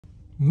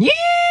Yeah!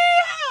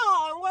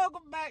 And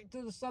welcome back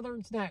to the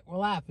Southern Snack, where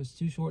life is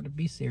too short to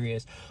be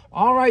serious.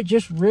 All right,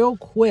 just real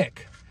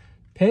quick.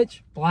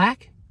 Pitch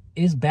Black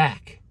is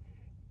back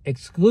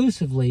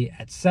exclusively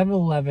at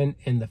 7-Eleven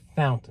in the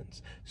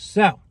Fountains.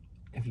 So,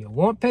 if you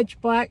want Pitch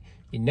Black,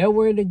 you know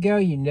where to go,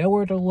 you know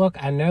where to look.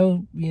 I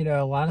know,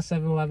 a lot of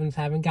 7-Elevens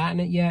haven't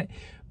gotten it yet,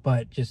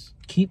 but just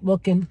keep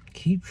looking,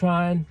 keep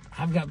trying.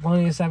 I've got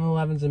plenty of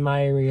 7-Elevens in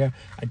my area.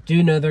 I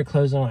do know they're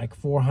closing like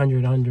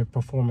 400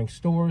 underperforming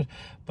stores,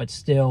 but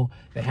still,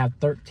 they have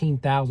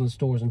 13,000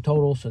 stores in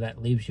total, so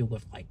that leaves you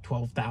with like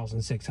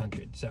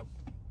 12,600. So,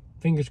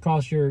 fingers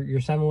crossed your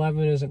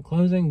 7-Eleven isn't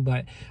closing,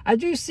 but I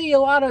do see a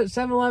lot of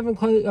 7-Eleven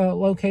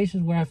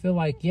locations where I feel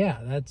like, yeah,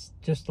 that's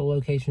just a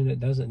location that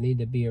doesn't need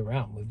to be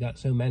around. We've got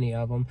so many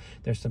of them.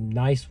 There's some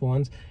nice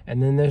ones,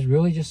 and then there's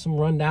really just some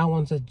rundown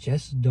ones that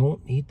just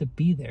don't need to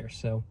be there.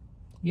 So,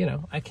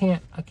 I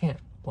can't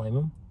blame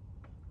them.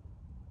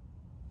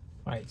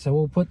 All right, so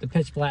we'll put the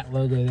Pitch Black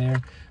logo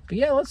there. But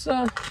yeah, let's,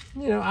 I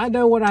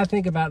know what I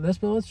think about this,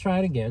 but let's try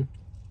it again.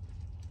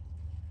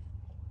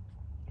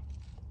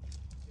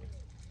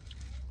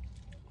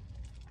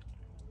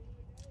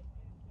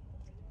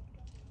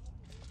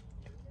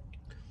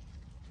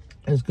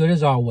 As good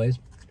as always.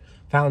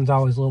 Fountain's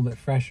always a little bit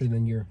fresher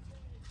than your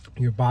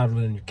bottled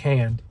and your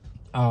canned.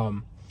 But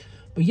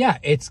yeah,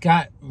 it's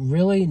got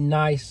really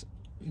nice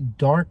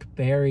dark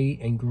berry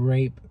and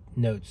grape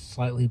notes.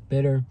 Slightly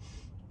bitter,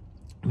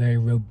 very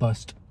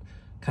robust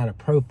kind of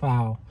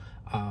profile.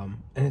 And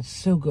it's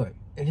so good.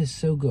 It is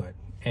so good.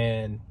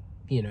 And,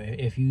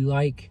 if you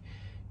like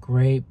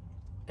grape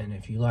and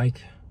if you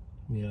like,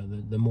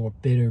 the more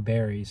bitter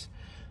berries,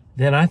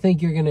 then I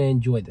think you're going to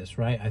enjoy this,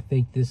 right? I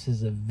think this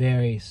is a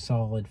very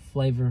solid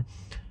flavor.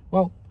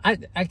 Well,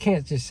 I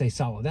can't just say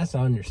solid. That's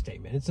an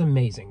understatement. It's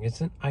amazing.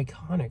 It's an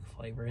iconic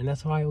flavor, and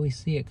that's why we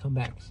see it come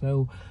back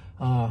so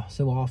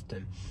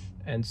often.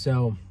 And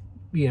so,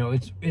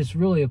 it's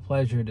really a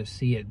pleasure to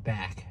see it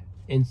back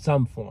in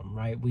some form,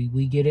 right?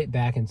 We get it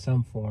back in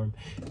some form.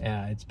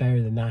 It's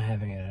better than not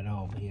having it at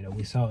all.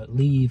 We saw it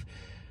leave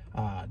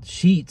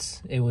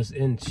Sheets. It was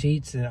in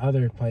Sheets and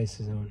other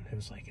places, and it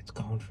was like, it's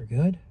gone for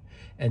good.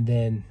 And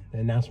then the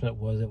announcement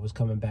was it was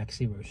coming back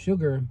 0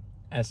 sugar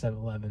at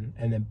 7-Eleven.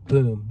 And then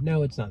boom,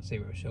 no, it's not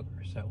 0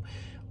 sugar. So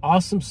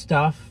awesome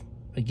stuff.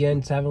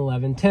 Again,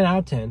 7-Eleven, 10 out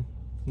of 10.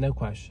 No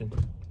question.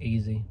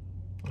 Easy.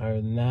 Other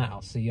than that,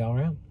 I'll see y'all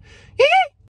around. Yeah!